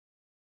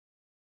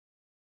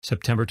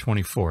September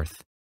 24th,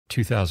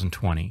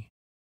 2020,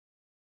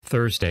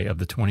 Thursday of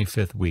the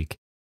 25th week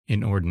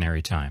in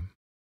Ordinary Time.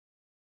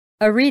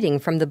 A reading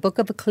from the book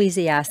of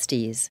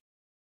Ecclesiastes.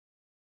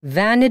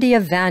 Vanity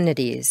of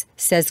vanities,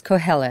 says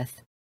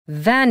Qoheleth,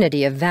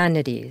 vanity of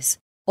vanities,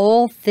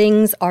 all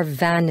things are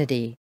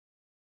vanity.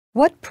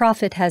 What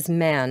profit has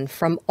man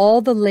from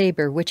all the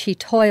labor which he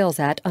toils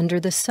at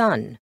under the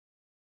sun?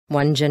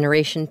 One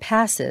generation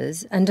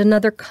passes and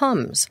another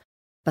comes,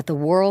 but the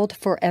world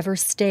forever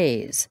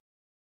stays.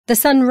 The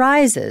sun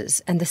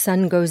rises and the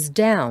sun goes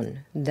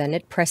down, then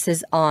it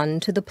presses on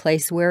to the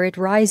place where it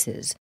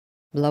rises,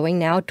 blowing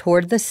now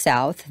toward the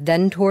south,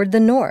 then toward the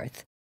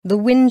north. The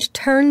wind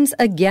turns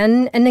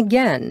again and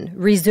again,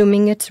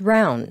 resuming its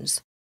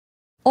rounds.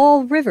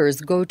 All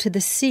rivers go to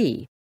the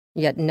sea,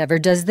 yet never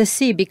does the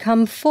sea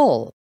become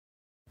full.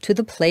 To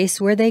the place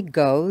where they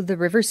go, the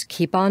rivers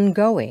keep on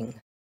going.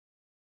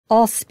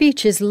 All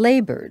speech is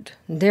labored,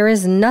 there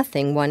is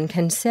nothing one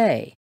can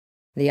say.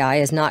 The eye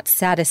is not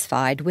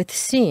satisfied with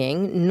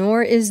seeing,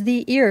 nor is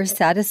the ear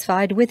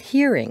satisfied with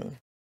hearing.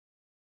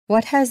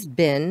 What has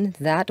been,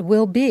 that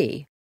will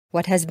be.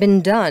 What has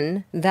been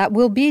done, that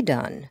will be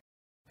done.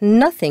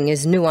 Nothing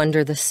is new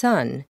under the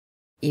sun.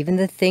 Even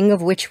the thing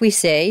of which we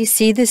say,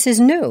 "See, this is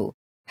new,"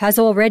 has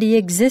already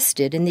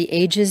existed in the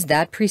ages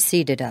that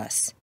preceded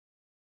us.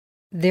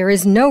 There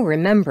is no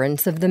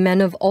remembrance of the men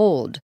of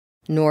old,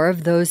 nor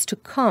of those to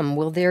come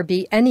will there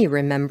be any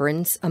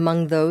remembrance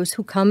among those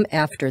who come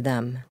after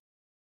them.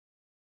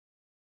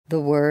 The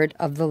word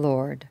of the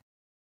Lord.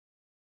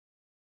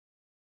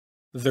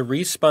 The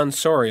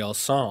responsorial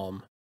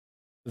psalm.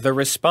 The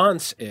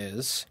response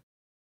is,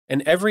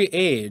 "In every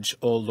age,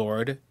 O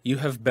Lord, you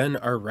have been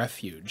our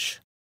refuge."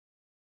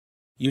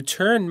 You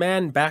turn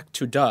man back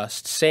to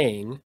dust,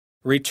 saying,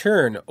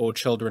 "Return, O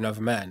children of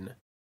men.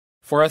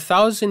 For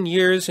 1,000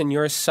 years in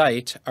your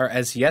sight are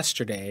as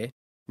yesterday,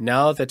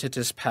 now that it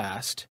is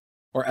past,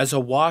 or as a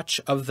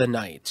watch of the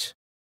night.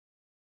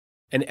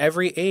 In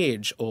every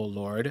age, O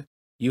Lord,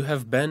 you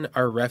have been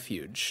our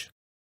refuge.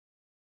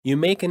 You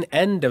make an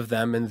end of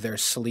them in their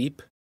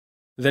sleep.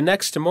 The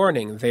next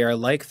morning they are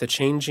like the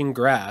changing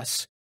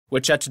grass,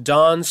 which at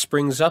dawn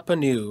springs up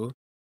anew,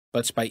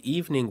 but by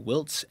evening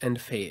wilts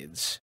and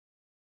fades.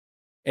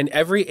 In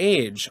every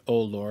age, O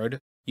Lord,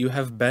 you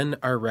have been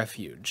our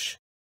refuge.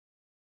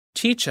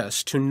 Teach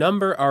us to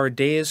number our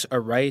days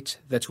aright,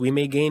 that we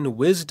may gain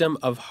wisdom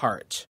of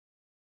heart.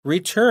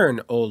 Return,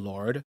 O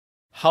Lord,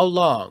 how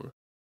long?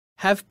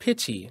 Have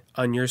pity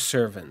on your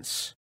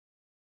servants.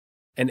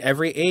 In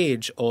every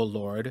age, O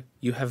Lord,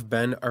 you have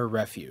been our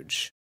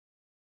refuge.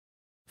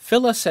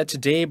 Fill us at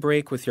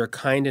daybreak with your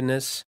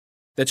kindness,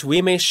 that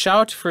we may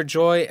shout for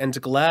joy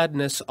and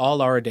gladness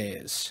all our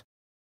days.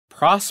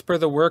 Prosper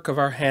the work of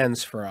our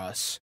hands for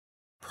us.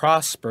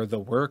 Prosper the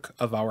work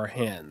of our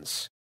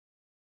hands.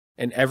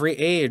 In every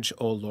age,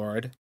 O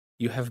Lord,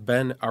 you have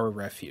been our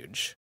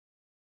refuge.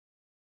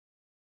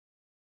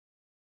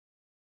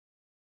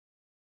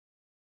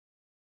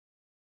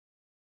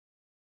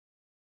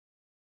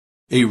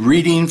 A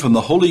reading from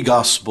the Holy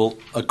Gospel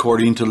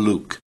according to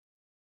Luke.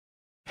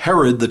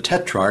 Herod the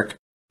Tetrarch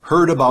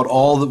heard about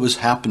all that was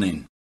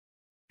happening,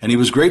 and he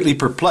was greatly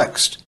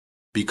perplexed,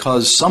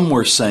 because some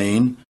were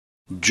saying,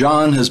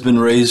 "John has been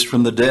raised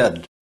from the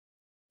dead."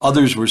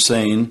 Others were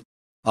saying,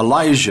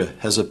 "Elijah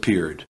has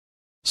appeared."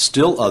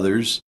 Still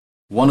others,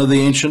 "One of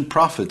the ancient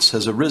prophets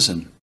has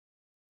arisen."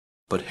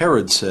 But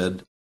Herod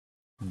said,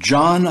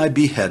 "John I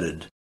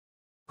beheaded.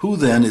 Who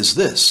then is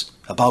this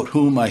about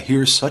whom I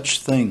hear such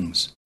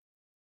things?"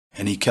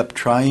 And he kept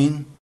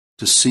trying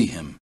to see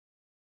him.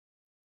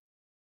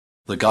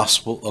 The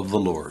Gospel of the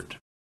Lord.